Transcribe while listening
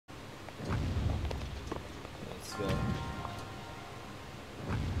go.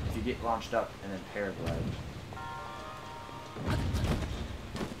 If you get launched up and then paraglide.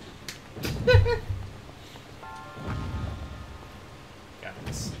 Got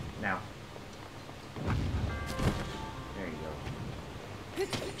this. Now. There you go.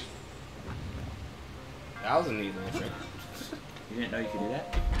 That was a neat little trick. You didn't know you could do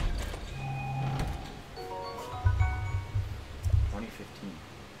that? 2015.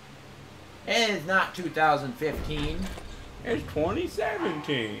 It's not 2015. It's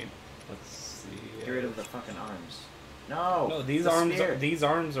 2017. Let's see. Get rid of the fucking arms. No. No, these the arms. spear. These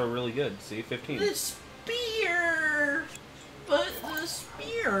arms are really good. See, 15. The spear. But the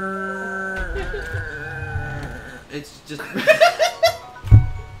spear. It's just.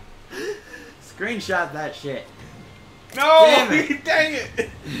 Screenshot that shit. No! Damn it. Dang it!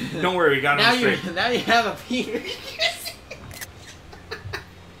 Don't worry, we got Now him straight. now you have a penis.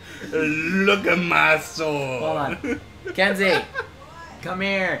 Look at my sword. Hold on. Kenzie, come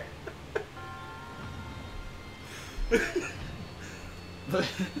here.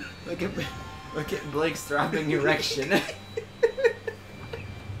 Look at Blake's throbbing erection.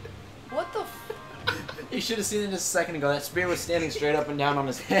 What the f... You should have seen it just a second ago. That spear was standing straight up and down on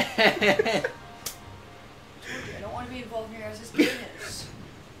his head. I don't want to be involved in your guys' business.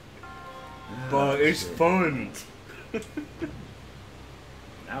 But it's fun.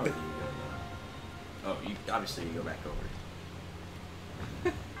 Now where do you go? Oh, obviously you go back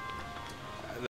over.